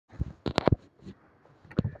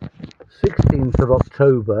16th of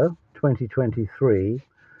October 2023,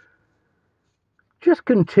 just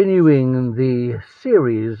continuing the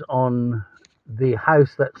series on the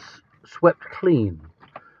house that's swept clean.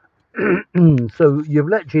 So you've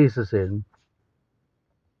let Jesus in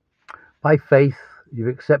by faith, you've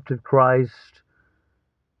accepted Christ,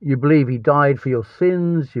 you believe he died for your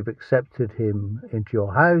sins, you've accepted him into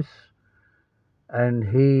your house, and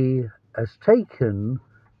he has taken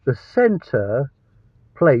the center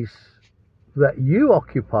place that you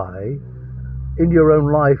occupy in your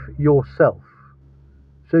own life yourself.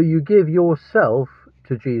 So you give yourself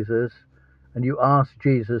to Jesus and you ask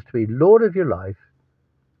Jesus to be Lord of your life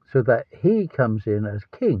so that he comes in as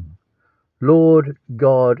King, Lord,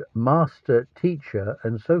 God, Master, Teacher,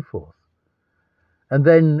 and so forth. And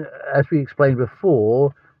then, as we explained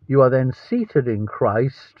before, you are then seated in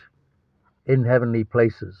Christ in heavenly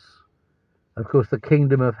places. Of course, the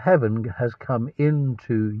kingdom of heaven has come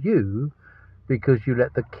into you because you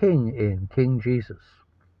let the King in, King Jesus.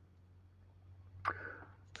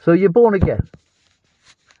 So you're born again,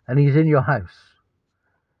 and he's in your house,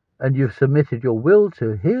 and you've submitted your will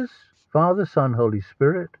to his Father, Son, Holy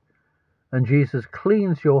Spirit, and Jesus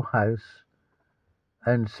cleans your house,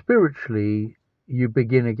 and spiritually you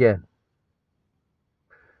begin again.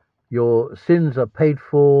 Your sins are paid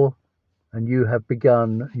for, and you have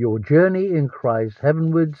begun your journey in Christ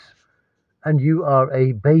heavenwards, and you are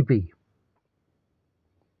a baby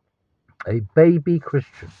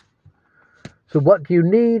Christian. So what do you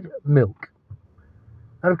need? Milk.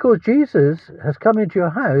 And of course, Jesus has come into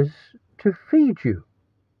your house to feed you,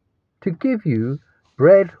 to give you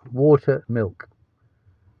bread, water, milk.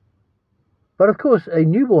 But of course, a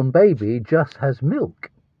newborn baby just has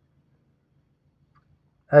milk.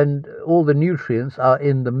 And all the nutrients are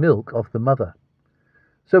in the milk of the mother.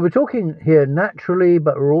 So we're talking here naturally,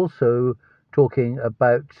 but we're also talking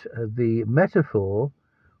about the metaphor,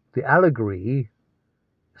 the allegory,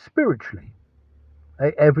 spiritually.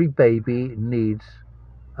 Every baby needs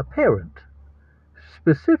a parent,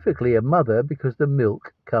 specifically a mother, because the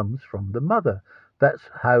milk comes from the mother. That's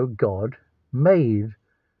how God made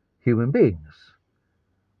human beings,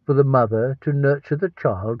 for the mother to nurture the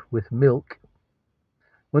child with milk.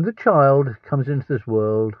 When the child comes into this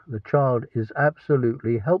world, the child is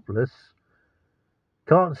absolutely helpless,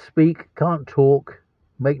 can't speak, can't talk,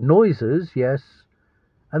 make noises, yes,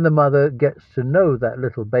 and the mother gets to know that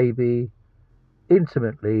little baby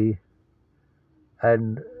intimately,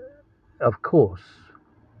 and of course,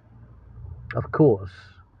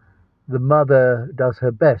 the mother does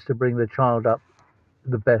her best to bring the child up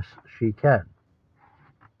the best she can.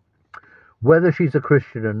 Whether she's a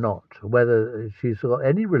Christian or not, whether she's got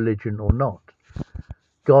any religion or not,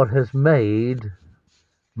 God has made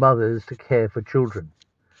mothers to care for children.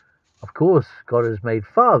 Of course, God has made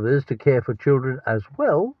fathers to care for children as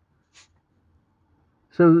well.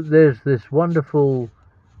 So there's this wonderful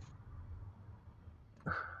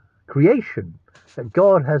creation that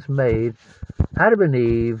God has made, Adam and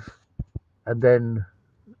Eve, and then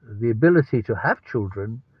the ability to have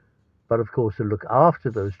children, but of course to look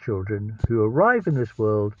after those children who arrive in this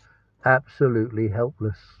world absolutely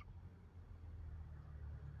helpless.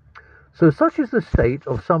 So such is the state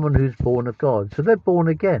of someone who's born of God. So they're born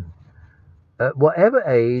again. At whatever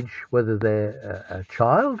age, whether they're a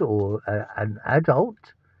child or an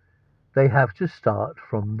adult, they have to start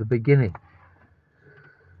from the beginning.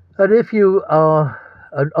 And if you are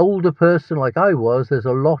an older person like I was, there's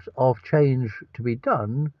a lot of change to be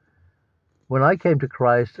done. When I came to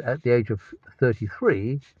Christ at the age of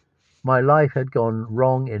 33, my life had gone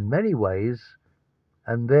wrong in many ways,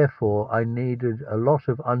 and therefore I needed a lot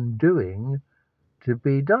of undoing to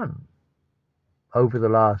be done over the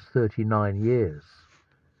last 39 years.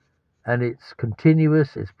 And it's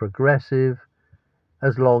continuous, it's progressive,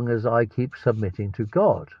 as long as I keep submitting to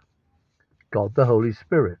God the Holy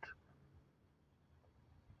Spirit.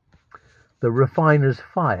 The refiner's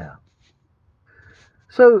fire.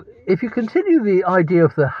 So if you continue the idea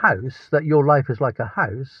of the house, that your life is like a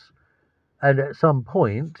house, and at some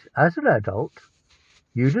point, as an adult,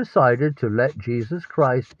 you decided to let Jesus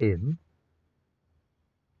Christ in,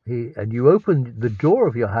 and you opened the door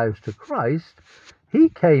of your house to Christ, he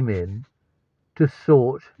came in to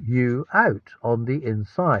sort you out on the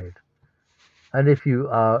inside. And if you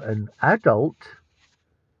are an adult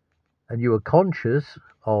and you are conscious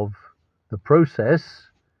of the process,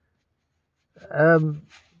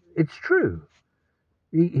 it's true.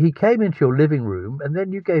 He came into your living room, and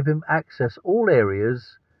then you gave him access all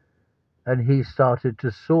areas, and he started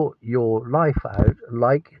to sort your life out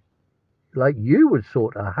like you would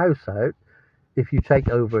sort a house out. If you take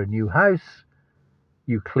over a new house,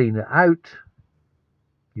 You clean it out,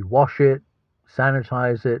 you wash it,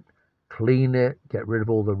 sanitize it, clean it, get rid of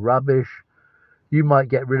all the rubbish. You might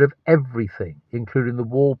get rid of everything, including the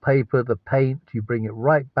wallpaper, the paint. You bring it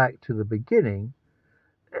right back to the beginning,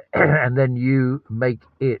 and then you make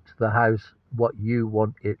it, the house, what you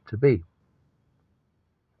want it to be.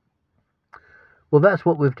 Well, that's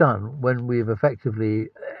what we've done when we've effectively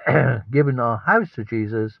given our house to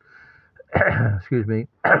Jesus. Excuse me.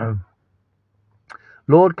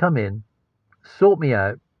 Lord, come in, sort me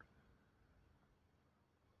out,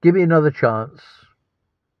 give me another chance,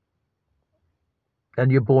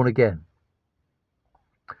 and you're born again.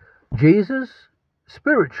 Jesus,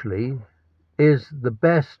 spiritually, is the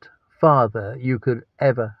best father you could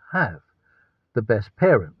ever have, the best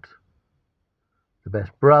parent, the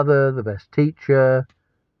best brother, the best teacher.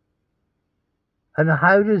 And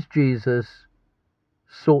how does Jesus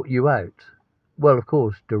sort you out? Well, of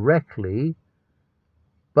course, directly,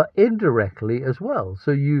 but indirectly as well.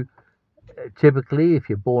 So you typically, if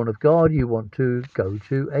you're born of God, you want to go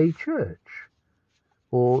to a church,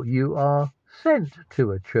 or you are sent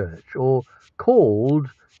to a church, or called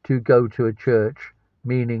to go to a church,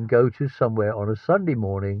 meaning go to somewhere on a Sunday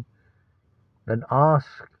morning and ask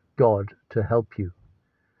God to help you.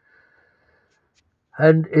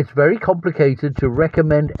 And it's very complicated to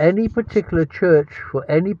recommend any particular church for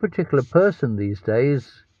any particular person these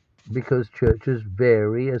days, because churches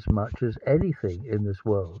vary as much as anything in this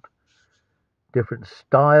world. Different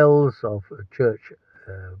styles of church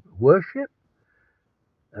worship,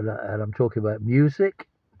 and I'm talking about music,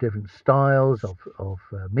 different styles of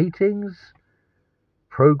meetings,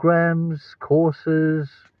 programs, courses.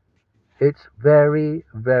 It's very,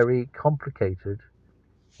 very complicated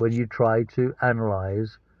when you try to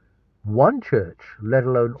analyze one church, let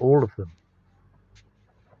alone all of them,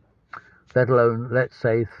 let alone, let's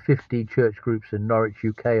say, 50 church groups in Norwich,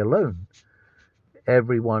 UK alone.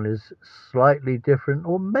 Everyone is slightly different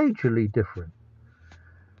or majorly different.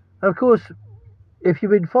 And of course, if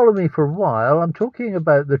you've been following me for a while, I'm talking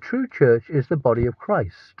about the true church is the body of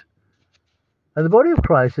Christ. And the body of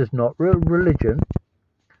Christ is not religion.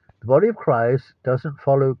 The body of Christ doesn't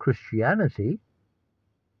follow Christianity.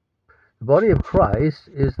 The body of Christ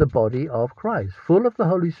is the body of Christ, full of the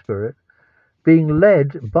Holy Spirit, being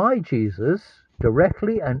led by Jesus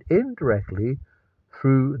directly and indirectly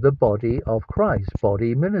through the body of Christ,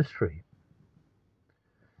 body ministry.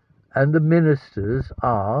 And the ministers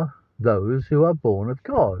are those who are born of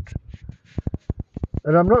God.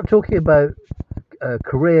 And I'm not talking about a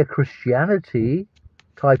career Christianity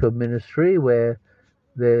type of ministry where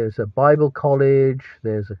there's a Bible college,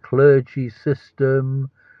 there's a clergy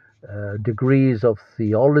system, degrees of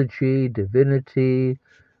theology, divinity,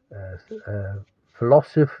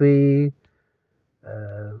 philosophy,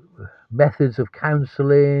 methods of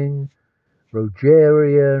counseling,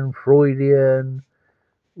 Rogerian, Freudian.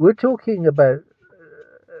 We're talking about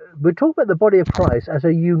the body of Christ as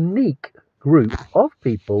a unique group of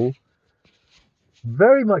people,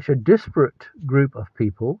 very much a disparate group of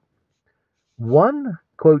people. One,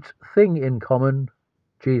 quotes, thing in common,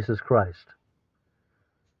 Jesus Christ.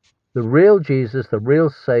 The real Jesus, the real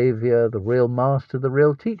Savior, the real Master, the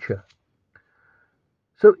real Teacher.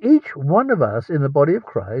 So each one of us in the body of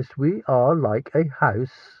Christ, we are like a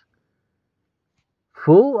house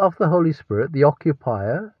full of the Holy Spirit. The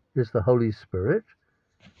occupier is the Holy Spirit,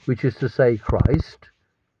 which is to say Christ,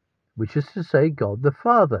 which is to say God the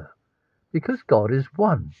Father, because God is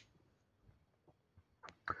one.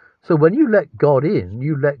 So when you let God in,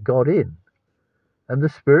 you let God in. And the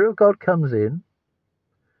Spirit of God comes in.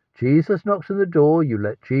 Jesus knocks on the door, you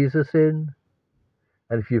let Jesus in.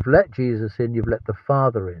 And if you've let Jesus in, you've let the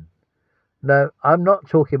Father in. Now, I'm not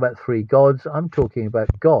talking about three gods. I'm talking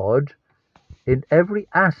about God in every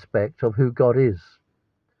aspect of who God is.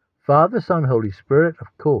 Father, Son, Holy Spirit, of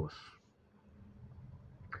course.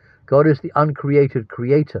 God is the uncreated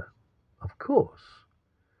creator, of course.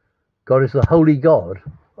 God is the holy God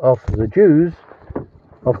of the Jews,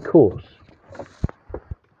 of course.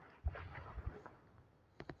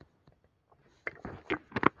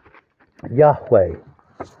 Yahweh,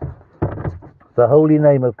 the holy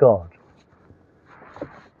name of God.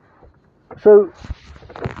 So,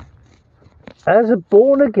 as a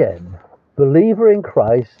born-again believer in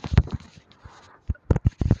Christ,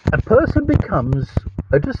 a person becomes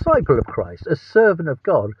a disciple of Christ, a servant of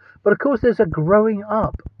God. But of course, there's a growing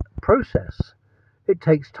up process. It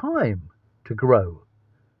takes time to grow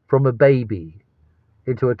from a baby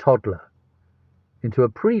into a toddler, into a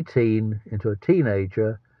preteen, into a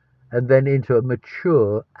teenager, and then into a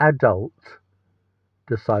mature adult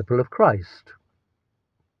disciple of Christ.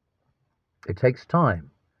 It takes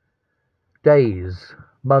time, days,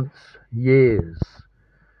 months, years.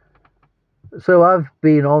 So I've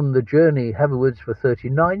been on the journey heavenwards for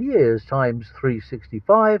 39 years, times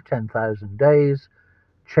 365, 10,000 days,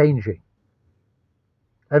 changing.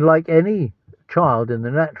 And like any child in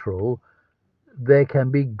the natural, there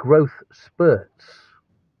can be growth spurts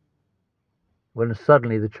when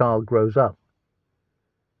suddenly the child grows up.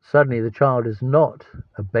 Suddenly the child is not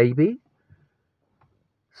a baby.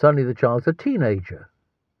 Suddenly the child's a teenager.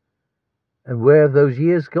 And where have those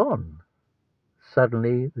years gone?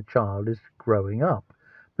 Suddenly the child is growing up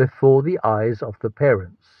before the eyes of the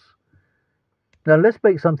parents. Now let's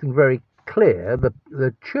make something very clear.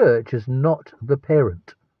 The church is not the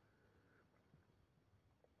parent.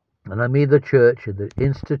 And I mean the church in the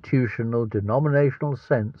institutional, denominational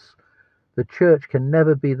sense. The church can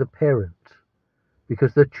never be the parent,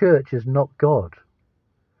 because the church is not God.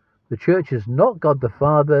 The church is not God the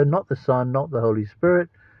Father, not the Son, not the Holy Spirit,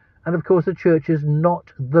 and of course the church is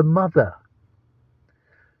not the mother.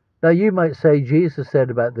 Now you might say Jesus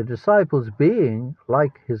said about the disciples being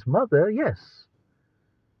like his mother. Yes,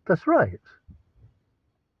 that's right.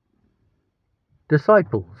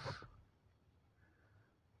 Disciples.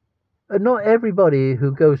 And not everybody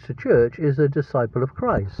who goes to church is a disciple of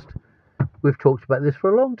Christ. We've talked about this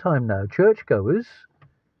for a long time now. Churchgoers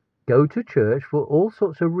go to church for all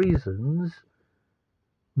sorts of reasons,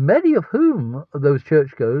 many of whom, those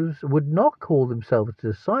churchgoers, would not call themselves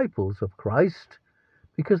disciples of Christ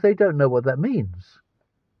because they don't know what that means.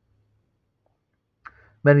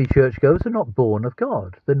 Many churchgoers are not born of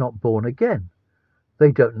God. They're not born again.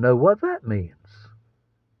 They don't know what that means.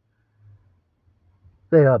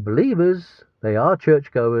 They are believers, they are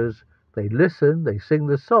churchgoers, they listen, they sing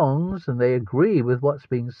the songs, and they agree with what's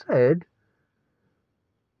being said,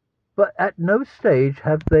 but at no stage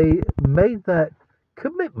have they made that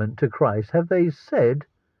commitment to Christ. Have they said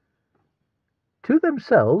to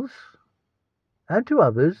themselves and to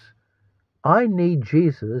others, I need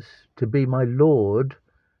Jesus to be my Lord,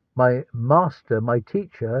 my master, my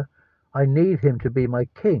teacher. I need him to be my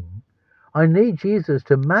king. I need Jesus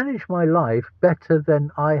to manage my life better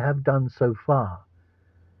than I have done so far.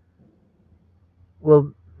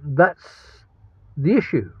 Well, that's the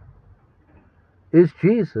issue. Is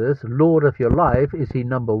Jesus Lord of your life? Is he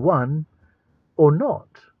number one or not?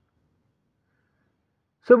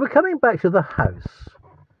 So we're coming back to the house.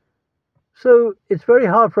 So it's very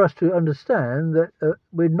hard for us to understand that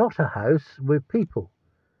we're not a house, we're people.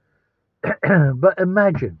 But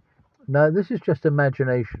imagine, now this is just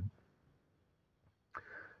imagination.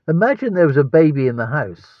 Imagine there was a baby in the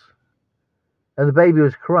house, and the baby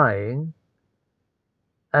was crying,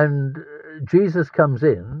 and Jesus comes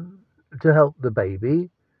in to help the baby,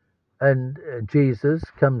 and Jesus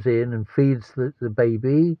comes in and feeds the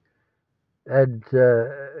baby, and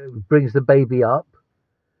brings the baby up,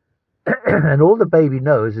 and all the baby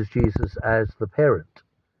knows is Jesus as the parent.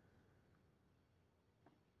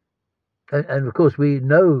 And of course we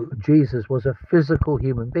know Jesus was a physical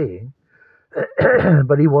human being,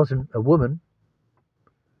 but he wasn't a woman.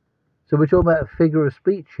 So we're talking about a figure of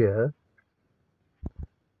speech here.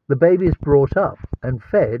 The baby is brought up and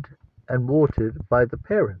fed and watered by the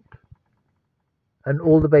parent. And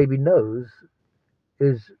all the baby knows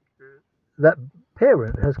is that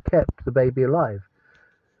parent has kept the baby alive.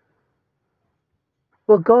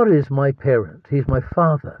 Well, God is my parent. He's my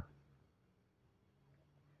father.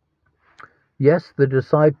 Yes, the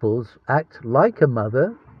disciples act like a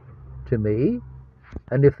mother to me,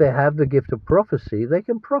 and if they have the gift of prophecy, they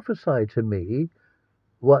can prophesy to me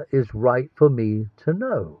what is right for me to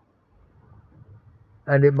know.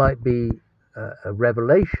 And it might be a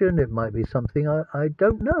revelation, it might be something I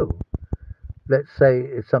don't know. Let's say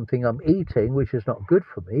it's something I'm eating which is not good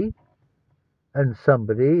for me, and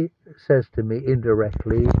somebody says to me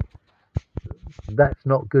indirectly, that's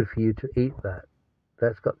not good for you to eat that.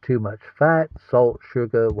 That's got too much fat, salt,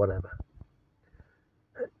 sugar, whatever.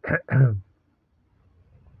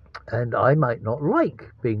 And I might not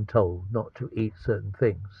like being told not to eat certain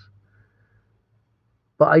things.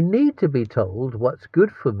 But I need to be told what's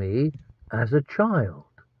good for me as a child.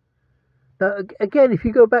 Now, again, if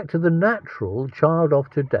you go back to the natural child of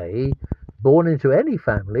today, born into any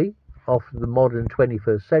family of the modern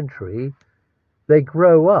 21st century, they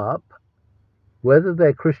grow up, whether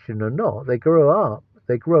they're Christian or not, they grow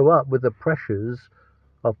up with the pressures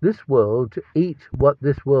of this world to eat what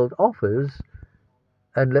this world offers.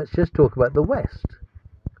 And let's just talk about the West.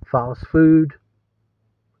 Fast food,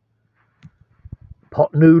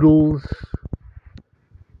 pot noodles.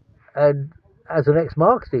 And as an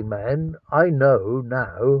ex-marketing man, I know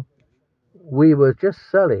now we were just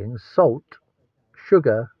selling salt,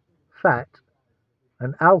 sugar, fat,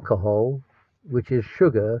 and alcohol, which is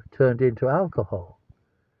sugar turned into alcohol.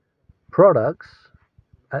 Products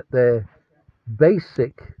at their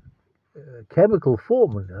basic chemical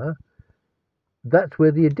formula, that's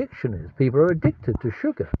where the addiction is. People are addicted to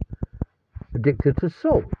sugar, addicted to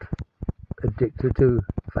salt, addicted to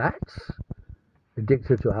fats,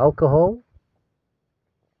 addicted to alcohol,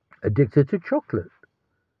 addicted to chocolate,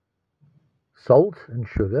 salt and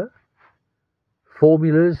sugar,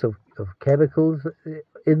 formulas of chemicals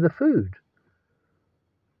in the food,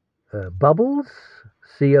 bubbles,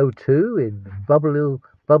 CO2 in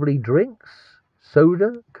bubbly drinks,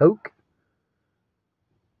 soda, Coke,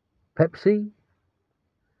 Pepsi,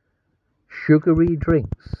 sugary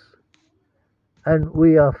drinks. And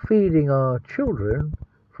we are feeding our children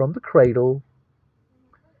from the cradle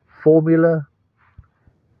formula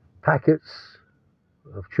packets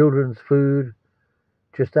of children's food.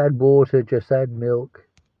 Just add water, just add milk.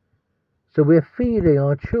 So we're feeding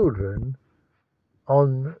our children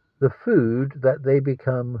on the food that they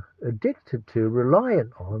become addicted to,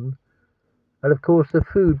 reliant on. And of course the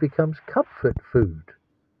food becomes comfort food.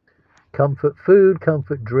 Comfort food,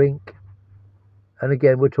 comfort drink. And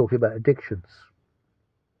again, we're talking about addictions.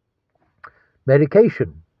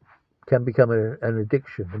 Medication can become an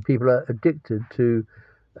addiction, and people are addicted to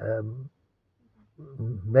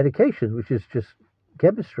medication, which is just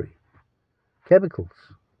chemistry, chemicals.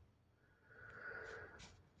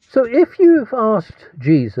 So if you've asked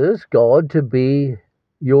Jesus, God, to be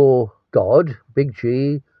your God, big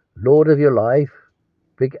G, Lord of your life,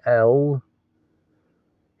 big L,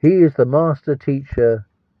 He is the master teacher,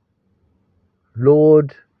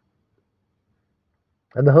 Lord,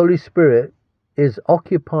 and the Holy Spirit is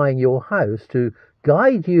occupying your house to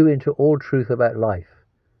guide you into all truth about life.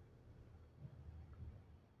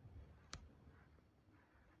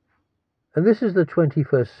 And this is the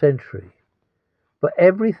 21st century. But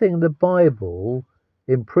everything the Bible,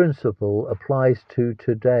 in principle, applies to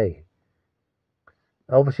today.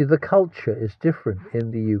 Obviously, the culture is different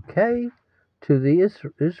in the UK to the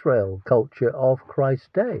Israel culture of Christ's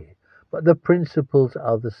day. But the principles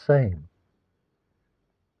are the same.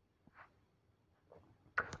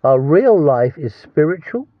 Our real life is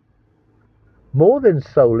spiritual, more than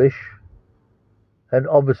soulish, and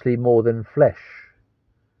obviously more than flesh.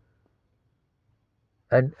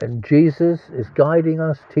 And Jesus is guiding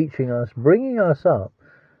us, teaching us, bringing us up.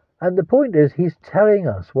 And the point is, He's telling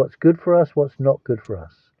us what's good for us, what's not good for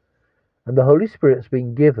us. And the Holy Spirit's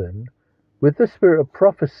been given with the spirit of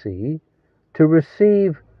prophecy to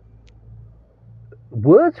receive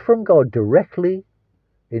words from God directly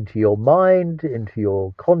into your mind, into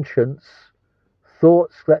your conscience,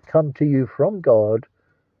 thoughts that come to you from God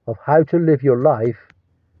of how to live your life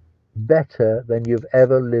better than you've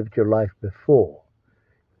ever lived your life before.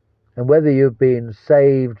 And whether you've been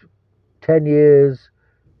saved 10 years,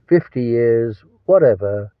 50 years,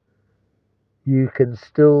 whatever, you can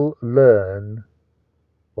still learn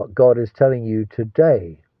what God is telling you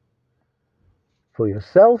today for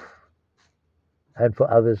yourself and for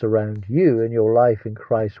others around you in your life in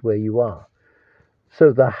Christ where you are.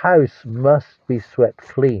 So the house must be swept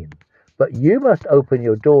clean. But you must open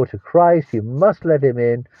your door to Christ. You must let Him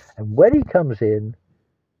in. And when He comes in,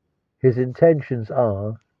 His intentions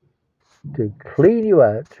are to clean you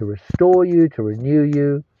out, to restore you, to renew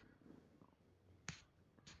you,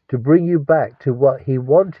 to bring you back to what He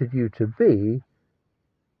wanted you to be,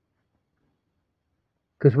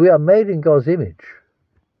 because we are made in God's image.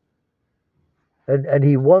 And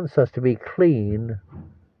He wants us to be clean,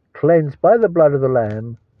 cleansed by the blood of the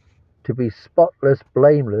Lamb, to be spotless,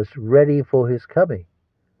 blameless, ready for His coming.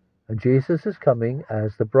 And Jesus is coming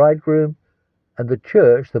as the bridegroom, and the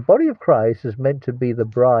church, the body of Christ, is meant to be the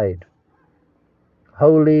bride.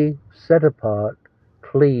 Holy, set apart,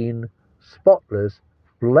 clean, spotless,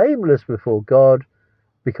 blameless before God,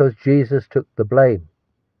 because Jesus took the blame.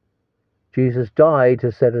 Jesus died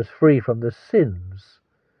to set us free from the sins.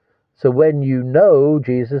 So when you know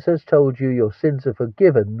Jesus has told you your sins are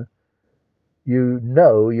forgiven, you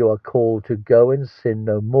know you are called to go and sin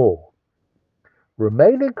no more.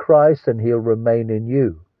 Remain in Christ and He'll remain in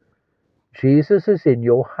you. Jesus is in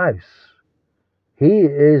your house. He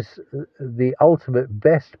is the ultimate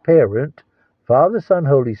best parent, Father, Son,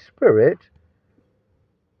 Holy Spirit,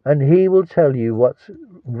 and He will tell you what's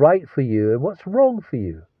right for you and what's wrong for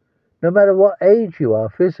you. No matter what age you are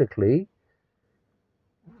physically,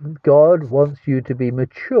 God wants you to be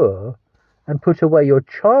mature and put away your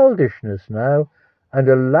childishness now and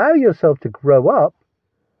allow yourself to grow up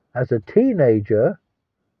as a teenager,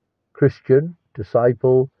 Christian,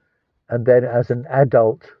 disciple, and then as an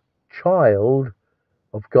adult child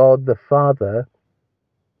of God the Father,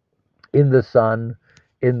 in the Son,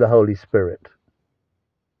 in the Holy Spirit.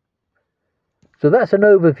 So that's an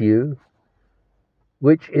overview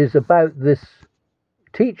which is about this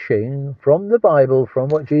teaching from the Bible, from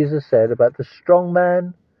what Jesus said about the strong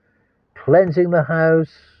man cleansing the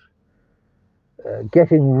house,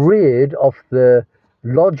 getting rid of the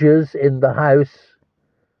lodgers in the house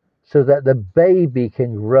so that the baby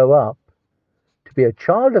can grow up to be a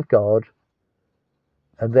child of God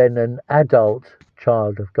and then an adult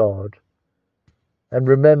child of God. And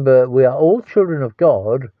remember, we are all children of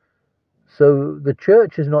God, so the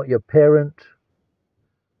church is not your parent.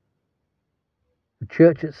 The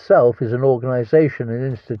church itself is an organization, an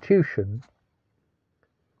institution.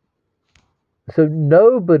 So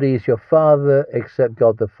nobody's your father except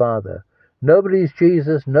God the Father. Nobody's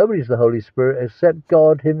Jesus, nobody's the Holy Spirit except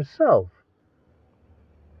God himself.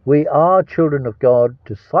 We are children of God,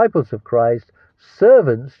 disciples of Christ,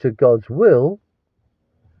 servants to God's will,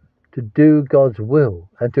 to do God's will,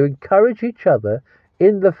 and to encourage each other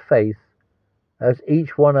in the faith as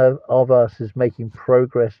each one of us is making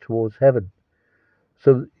progress towards heaven.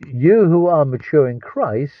 So you who are mature in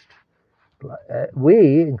Christ,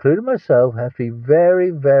 we, including myself, have to be very,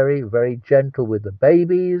 very, very gentle with the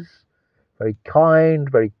babies, very kind,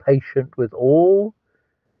 very patient with all,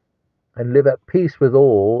 and live at peace with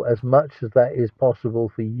all as much as that is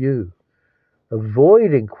possible for you.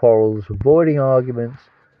 Avoiding quarrels, avoiding arguments,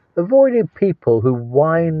 avoiding people who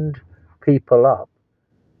wind people up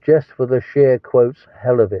just for the sheer, quotes,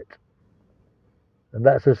 hell of it. And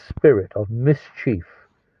that's a spirit of mischief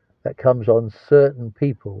that comes on certain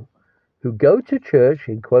people who go to church,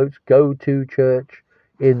 in quotes, go to church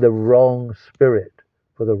in the wrong spirit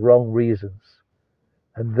for the wrong reasons.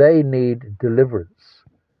 And they need deliverance.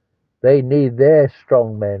 They need their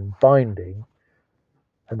strong men binding,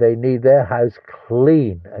 and they need their house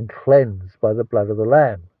clean and cleansed by the blood of the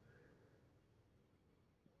Lamb.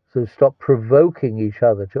 So stop provoking each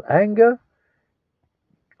other to anger,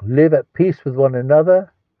 live at peace with one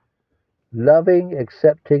another, loving,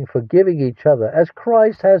 accepting, forgiving each other as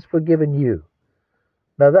Christ has forgiven you.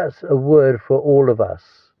 Now that's a word for all of us.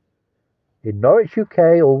 In Norwich, UK,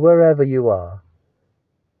 or wherever you are,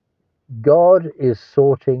 God is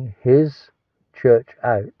sorting his church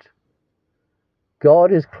out.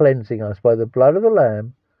 God is cleansing us by the blood of the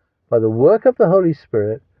Lamb, by the work of the Holy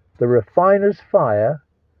Spirit, the refiner's fire,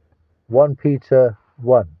 1 Peter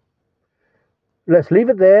 1. Let's leave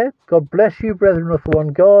it there. God bless you, brethren of the one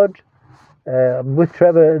God. I'm with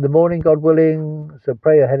Trevor in the morning, God willing, so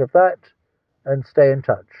pray ahead of that and stay in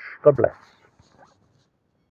touch. God bless.